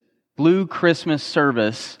Blue Christmas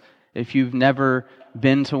service, if you've never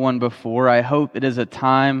been to one before, I hope it is a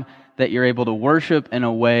time that you're able to worship in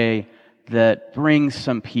a way that brings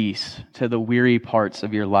some peace to the weary parts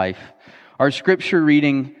of your life. Our scripture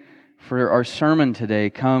reading for our sermon today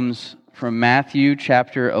comes from Matthew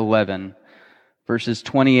chapter 11, verses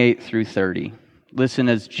 28 through 30. Listen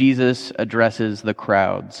as Jesus addresses the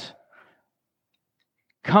crowds.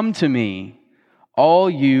 "Come to me, all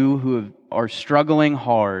you who are struggling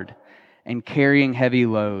hard and carrying heavy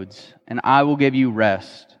loads, and I will give you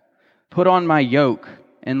rest. Put on my yoke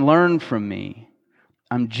and learn from me.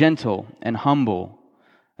 I'm gentle and humble,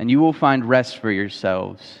 and you will find rest for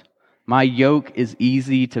yourselves. My yoke is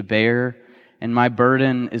easy to bear, and my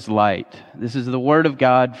burden is light." This is the word of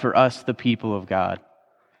God for us, the people of God.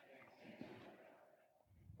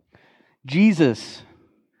 Jesus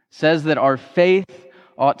says that our faith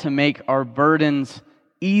ought to make our burdens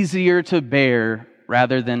easier to bear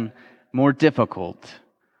rather than more difficult.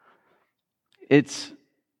 It's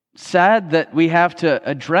sad that we have to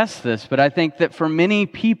address this, but I think that for many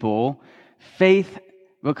people, faith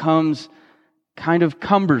becomes kind of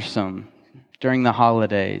cumbersome during the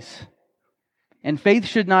holidays. And faith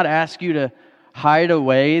should not ask you to hide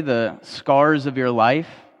away the scars of your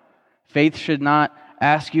life. Faith should not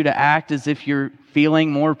ask you to act as if you're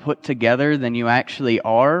feeling more put together than you actually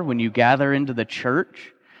are when you gather into the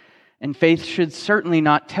church. And faith should certainly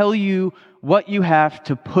not tell you what you have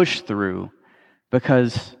to push through,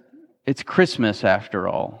 because it's Christmas after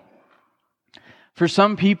all. For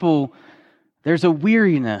some people, there's a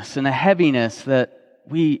weariness and a heaviness that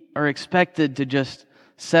we are expected to just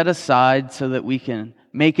set aside so that we can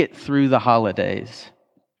make it through the holidays.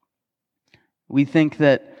 We think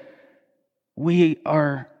that we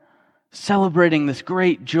are celebrating this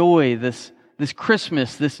great joy, this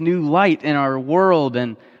Christmas, this new light in our world,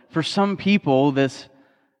 and for some people, this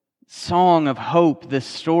song of hope, this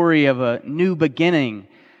story of a new beginning,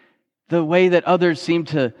 the way that others seem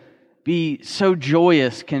to be so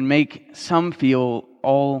joyous can make some feel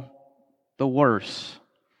all the worse.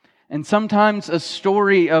 And sometimes a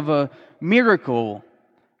story of a miracle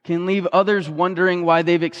can leave others wondering why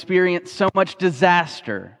they've experienced so much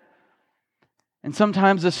disaster. And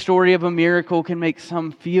sometimes a story of a miracle can make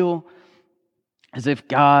some feel as if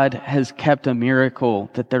God has kept a miracle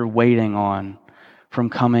that they're waiting on from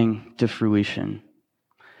coming to fruition.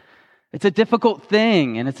 It's a difficult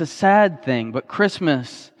thing and it's a sad thing, but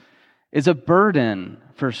Christmas is a burden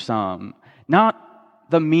for some. Not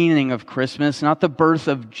the meaning of Christmas, not the birth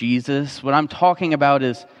of Jesus. What I'm talking about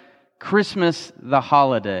is Christmas, the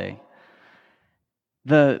holiday.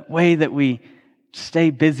 The way that we stay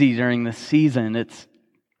busy during the season,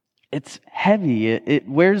 it's heavy. It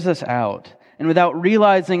wears us out. And without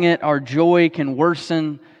realizing it, our joy can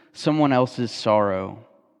worsen someone else's sorrow.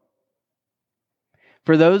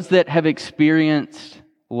 For those that have experienced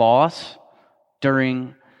loss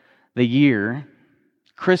during the year,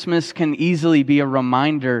 Christmas can easily be a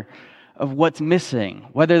reminder of what's missing,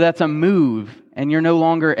 whether that's a move and you're no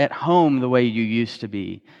longer at home the way you used to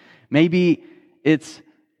be. Maybe it's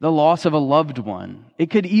the loss of a loved one.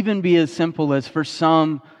 It could even be as simple as, for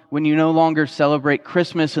some, when you no longer celebrate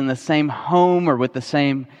Christmas in the same home or with the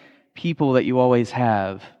same people that you always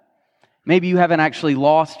have. Maybe you haven't actually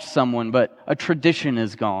lost someone, but a tradition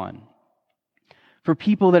is gone. For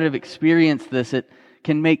people that have experienced this, it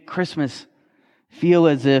can make Christmas feel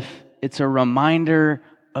as if it's a reminder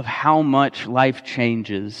of how much life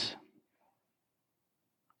changes.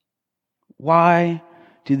 Why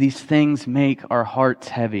do these things make our hearts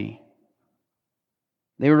heavy?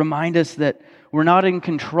 They remind us that we're not in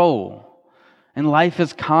control, and life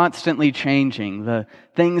is constantly changing. The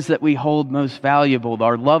things that we hold most valuable,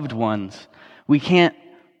 our loved ones, we can't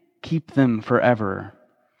keep them forever.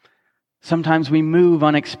 Sometimes we move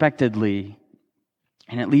unexpectedly,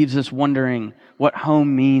 and it leaves us wondering what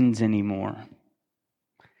home means anymore.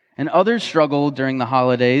 And others struggle during the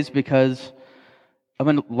holidays because of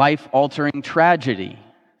a life-altering tragedy.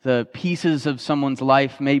 The pieces of someone's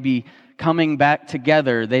life may be coming back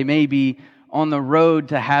together. They may be on the road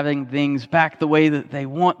to having things back the way that they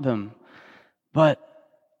want them. But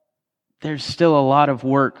there's still a lot of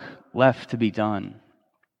work left to be done.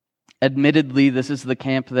 Admittedly, this is the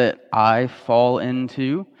camp that I fall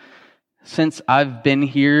into. Since I've been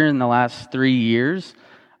here in the last 3 years,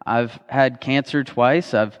 I've had cancer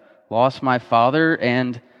twice, I've lost my father,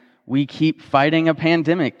 and we keep fighting a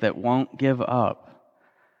pandemic that won't give up.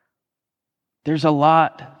 There's a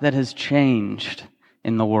lot that has changed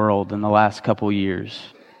in the world in the last couple years.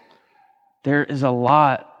 There is a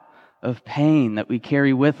lot of pain that we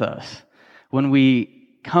carry with us when we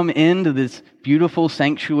come into this beautiful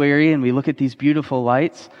sanctuary and we look at these beautiful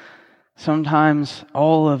lights, sometimes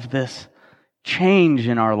all of this change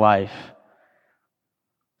in our life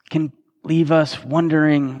can leave us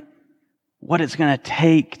wondering what it's going to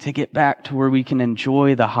take to get back to where we can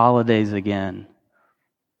enjoy the holidays again.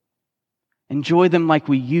 Enjoy them like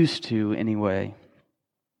we used to, anyway.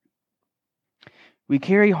 We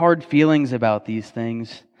carry hard feelings about these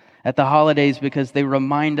things at the holidays because they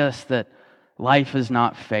remind us that life is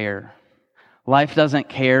not fair. Life doesn't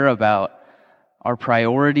care about our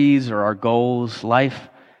priorities or our goals. Life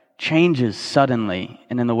changes suddenly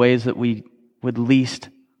and in the ways that we would least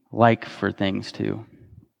like for things to.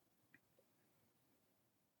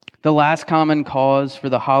 The last common cause for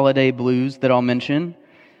the holiday blues that I'll mention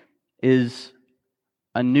is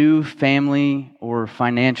a new family or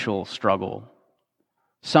financial struggle.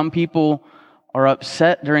 Some people are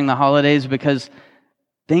upset during the holidays because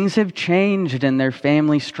things have changed in their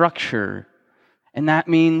family structure, and that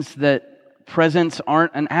means that presents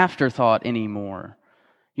aren't an afterthought anymore.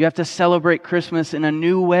 You have to celebrate Christmas in a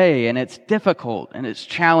new way, and it's difficult, and it's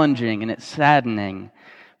challenging, and it's saddening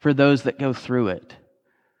for those that go through it.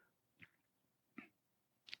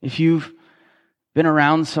 If you've been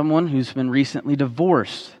around someone who's been recently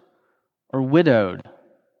divorced or widowed,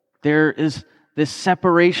 there is this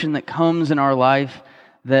separation that comes in our life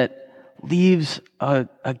that leaves a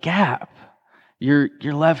gap. You're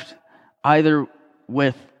left either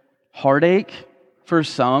with heartache for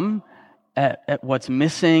some at what's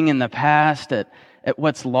missing in the past, at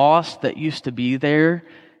what's lost that used to be there.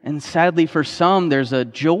 And sadly for some, there's a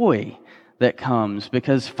joy that comes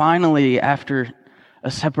because finally after a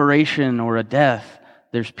separation or a death,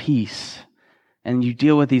 there's peace. And you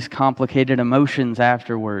deal with these complicated emotions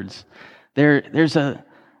afterwards. There's a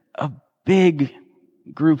big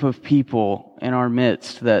group of people in our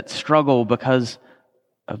midst that struggle because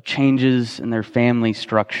of changes in their family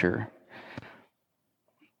structure.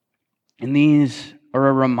 And these are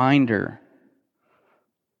a reminder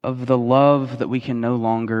of the love that we can no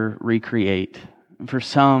longer recreate. And for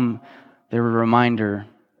some, they're a reminder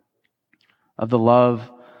of the love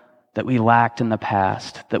that we lacked in the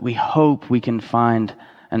past, that we hope we can find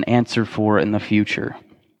an answer for in the future.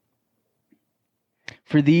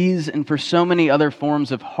 For these and for so many other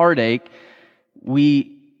forms of heartache,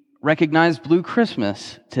 we recognize Blue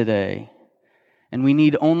Christmas today. And we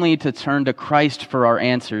need only to turn to Christ for our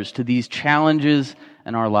answers to these challenges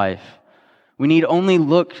in our life. We need only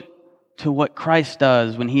look to what Christ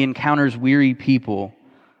does when he encounters weary people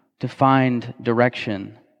to find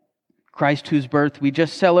direction. Christ, whose birth we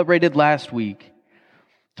just celebrated last week,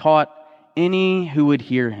 taught any who would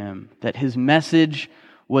hear him that his message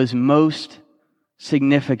was most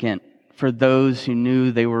significant for those who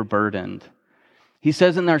knew they were burdened. He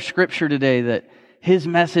says in our scripture today that his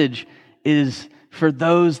message is for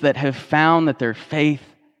those that have found that their faith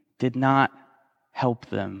did not help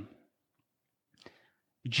them.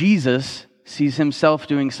 Jesus sees himself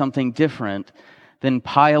doing something different than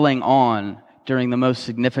piling on during the most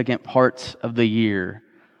significant parts of the year.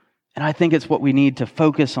 And I think it's what we need to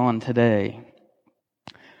focus on today.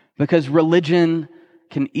 Because religion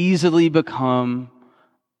can easily become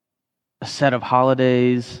a set of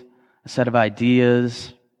holidays, a set of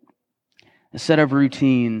ideas, a set of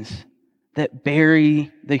routines that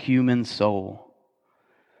bury the human soul.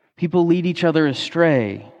 People lead each other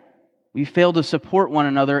astray. We fail to support one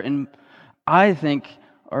another, and I think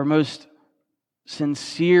our most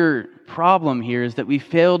sincere problem here is that we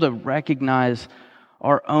fail to recognize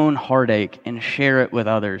our own heartache and share it with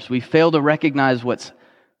others. We fail to recognize what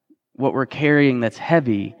we're carrying that's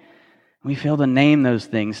heavy. We fail to name those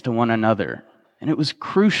things to one another. And it was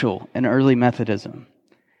crucial in early Methodism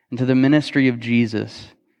and to the ministry of Jesus.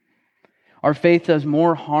 Our faith does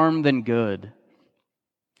more harm than good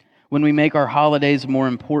when we make our holidays more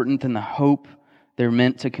important than the hope they're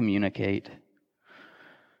meant to communicate.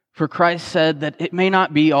 For Christ said that it may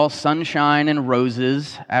not be all sunshine and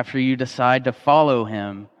roses after you decide to follow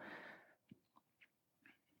him,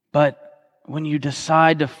 but when you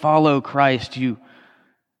decide to follow Christ, you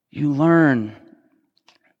learn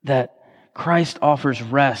that Christ offers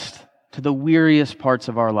rest to the weariest parts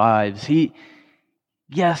of our lives.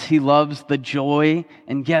 Yes, he loves the joy,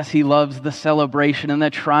 and yes, he loves the celebration and the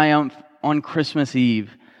triumph on Christmas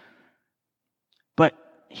Eve. But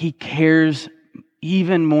he cares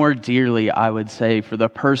even more dearly, I would say, for the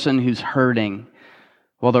person who's hurting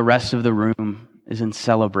while the rest of the room is in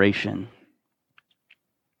celebration.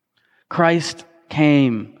 Christ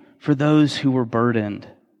came for those who were burdened.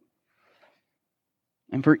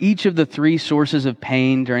 And for each of the three sources of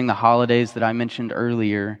pain during the holidays that I mentioned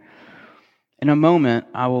earlier, In a moment,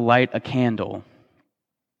 I will light a candle.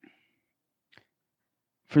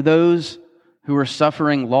 For those who are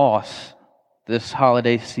suffering loss this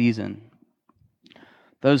holiday season,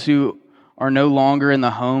 those who are no longer in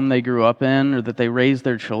the home they grew up in or that they raised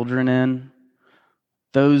their children in,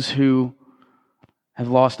 those who have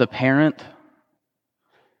lost a parent,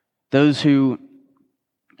 those who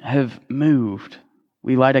have moved,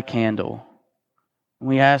 we light a candle.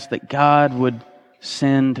 We ask that God would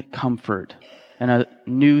send comfort and a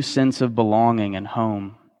new sense of belonging and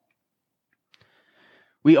home.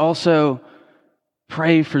 We also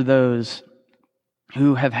pray for those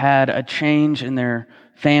who have had a change in their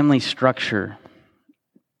family structure,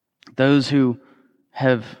 those who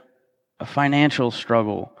have a financial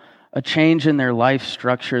struggle, a change in their life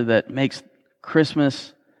structure that makes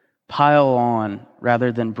Christmas pile on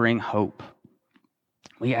rather than bring hope.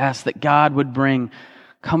 We ask that God would bring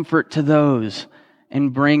comfort to those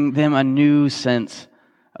and bring them a new sense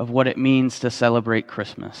of what it means to celebrate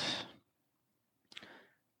Christmas.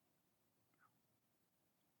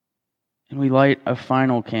 And we light a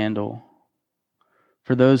final candle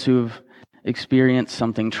for those who have experienced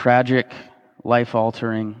something tragic,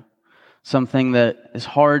 life-altering, something that is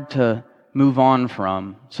hard to move on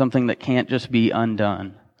from, something that can't just be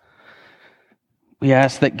undone. We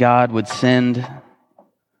ask that God would send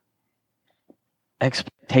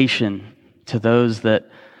expectation to those that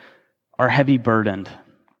are heavy burdened.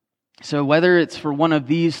 So whether it's for one of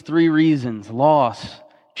these three reasons, loss,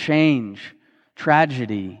 change,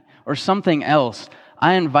 tragedy, or something else,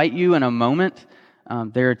 I invite you in a moment.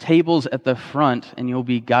 There are tables at the front, and you'll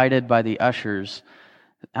be guided by the ushers.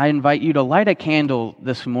 I invite you to light a candle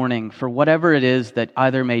this morning for whatever it is that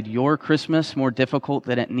either made your Christmas more difficult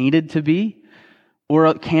than it needed to be, or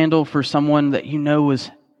a candle for someone that you know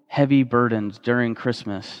was heavy burdened during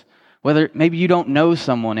Christmas. Whether maybe you don't know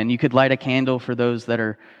someone and you could light a candle for those that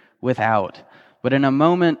are without. But in a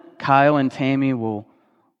moment, Kyle and Tammy will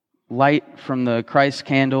light from the Christ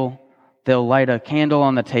candle. They'll light a candle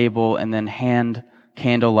on the table and then hand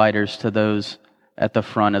candle lighters to those at the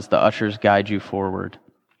front as the ushers guide you forward.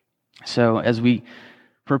 So as we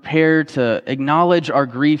prepare to acknowledge our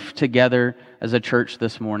grief together as a church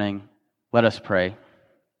this morning, let us pray.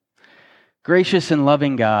 Gracious and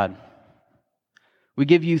loving God, we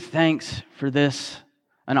give you thanks for this,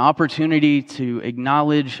 an opportunity to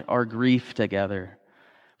acknowledge our grief together.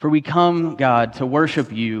 For we come, God, to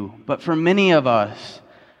worship you, but for many of us,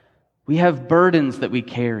 we have burdens that we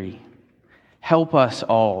carry. Help us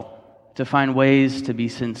all to find ways to be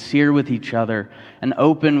sincere with each other and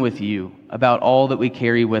open with you about all that we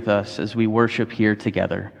carry with us as we worship here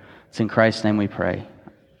together. It's in Christ's name we pray.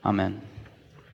 Amen.